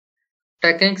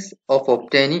Techniques of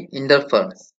obtaining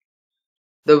interference.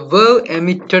 The wave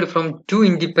emitted from two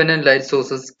independent light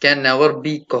sources can never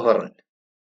be coherent.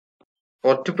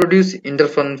 Or to produce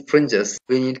interference fringes,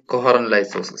 we need coherent light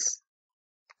sources.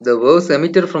 The waves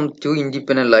emitted from two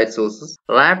independent light sources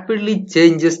rapidly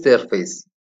changes their phase,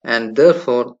 and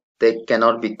therefore they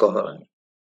cannot be coherent.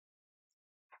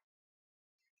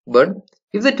 But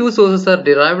if the two sources are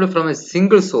derived from a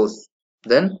single source,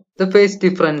 then the phase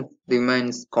difference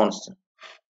remains constant.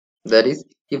 That is,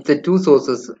 if the two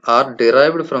sources are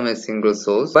derived from a single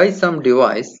source by some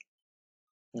device,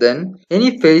 then any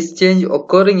phase change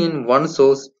occurring in one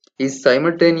source is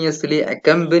simultaneously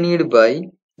accompanied by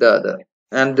the other,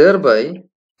 and thereby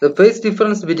the phase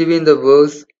difference between the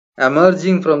waves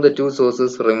emerging from the two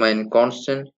sources remain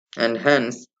constant, and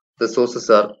hence the sources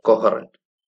are coherent.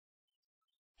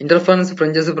 Interference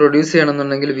fringes produce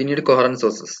cheyanannundengil we need coherent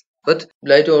sources, but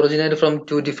light originated from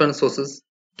two different sources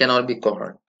cannot be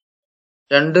coherent.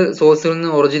 രണ്ട് സോഴ്സിൽ നിന്ന്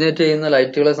originate ചെയ്യുന്ന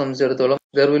ലൈറ്റുകളെ സംബന്ധിച്ചിടത്തോളം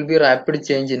there will be rapid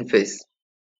change in phase,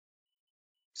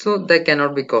 so they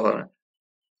cannot be coherent.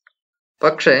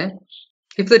 പക്ഷേ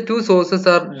if the two sources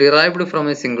are derived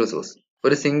from a single source,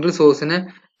 ഒരു single സോഴ്സിനെ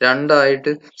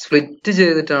രണ്ടായിട്ട് split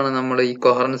ചെയ്തിട്ടാണ് നമ്മൾ ഈ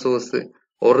coherent source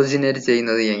ഒറിജിനേറ്റ്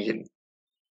ചെയ്യുന്നത് എങ്കിൽ,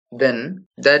 then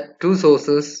that two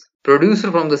sources produced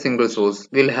from the single source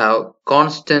will have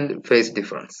constant phase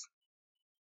difference.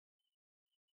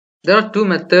 There are two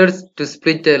methods to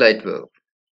split a light wave.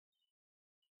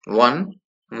 One,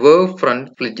 wavefront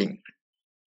splitting.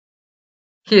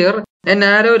 Here, a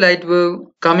narrow light wave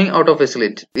coming out of a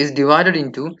slit is divided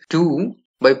into two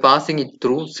by passing it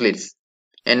through slits.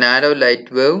 A narrow light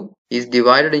wave is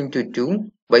divided into two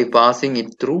by passing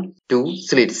it through two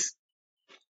slits.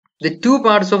 The two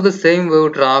parts of the same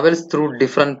wave travels through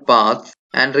different paths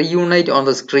and reunite on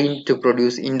the screen to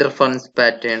produce interference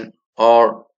pattern or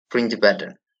fringe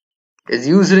pattern. It is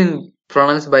used in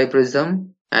Fresnel's biprism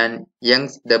and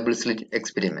Young's double slit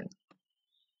experiment.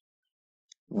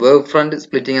 Wavefront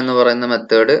splitting എന്ന് പറയുന്ന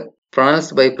method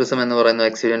ഫ്രനൽസ് ബൈപ്രിസം എന്ന് പറയുന്ന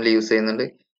എക്സ്പെരിമെന്റിൽ use ചെയ്യുന്നുണ്ട്.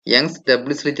 Young's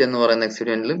double slit എന്ന് പറയുന്ന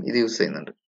എക്സ്പെരിമെന്റിലും ഇത് use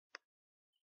ചെയ്യുന്നുണ്ട്.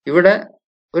 ഇവിടെ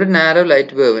ഒരു നാരോ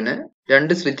ലൈറ്റ് വേവിനെ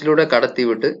രണ്ട് സ്ലിറ്റിലൂടെ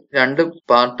കടത്തിവിട്ട് രണ്ട്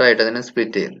പാർട്ടായിട്ട് അതിനെ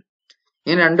സ്പ്ലിറ്റ് ചെയ്യുന്നു.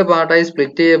 ഇങ്ങനെ രണ്ട് പാർട്ടായി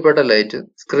സ്പ്ലിറ്റ് ചെയ്യപ്പെട്ട ലൈറ്റ്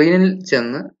സ്ക്രീനിൽ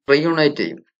ചെന്ന് റീയൂണൈറ്റ്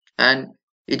ചെയ്യും, and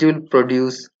it will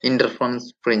produce interference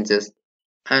fringes,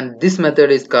 and this method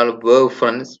is called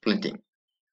wavefront splitting.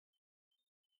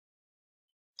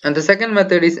 And the second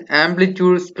method is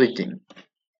amplitude splitting.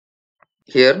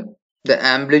 Here the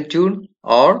amplitude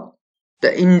or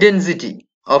the intensity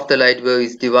of the light wave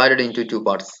is divided into two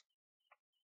parts.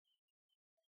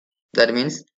 That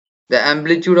means the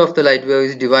amplitude of the light wave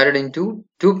is divided into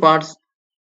two parts.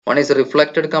 One is a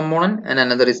reflected component and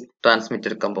another is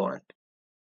transmitted component.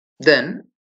 Then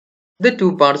the two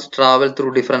parts travel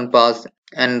through different paths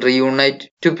and reunite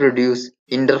to produce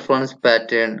interference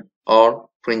pattern or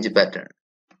fringe pattern.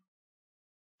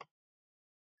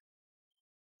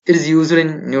 It is used in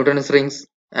Newton's rings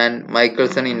and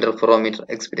Michelson interferometer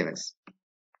experiments.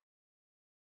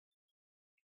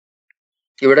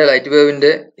 ഇവിടെ light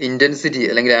വേവിന്റെ intensity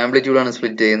അല്ലെങ്കിൽ amplitude ആണ്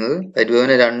split ചെയ്യുന്നത്. Light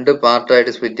വേവിനെ രണ്ട്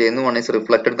പാർട്ടായിട്ട് split ചെയ്യുന്നു. One is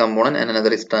reflected component and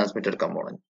another is transmitted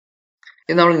component.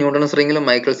 ഇത് നമ്മൾ ന്യൂട്ടൺസ് റിംഗിലും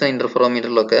മൈക്കിൾസൺ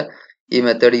ഇന്റർഫെറോമീറ്ററിലൊക്കെ ഈ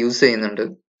മെത്തേഡ് യൂസ് ചെയ്യുന്നുണ്ട്.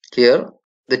 Here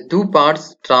the two parts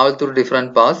travel through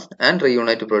different paths and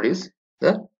reunite to produce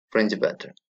the fringe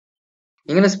pattern.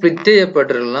 ഇങ്ങനെ split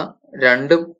ചെയ്യപ്പെട്ടിട്ടുള്ള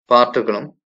രണ്ട് പാർട്ടുകളും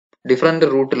different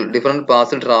റൂട്ടിൽ different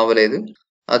പാത്സിൽ travel ചെയ്ത്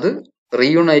അത്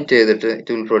reunite ചെയ്തിട്ട്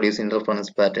it will produce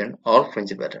interference pattern or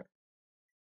fringe pattern.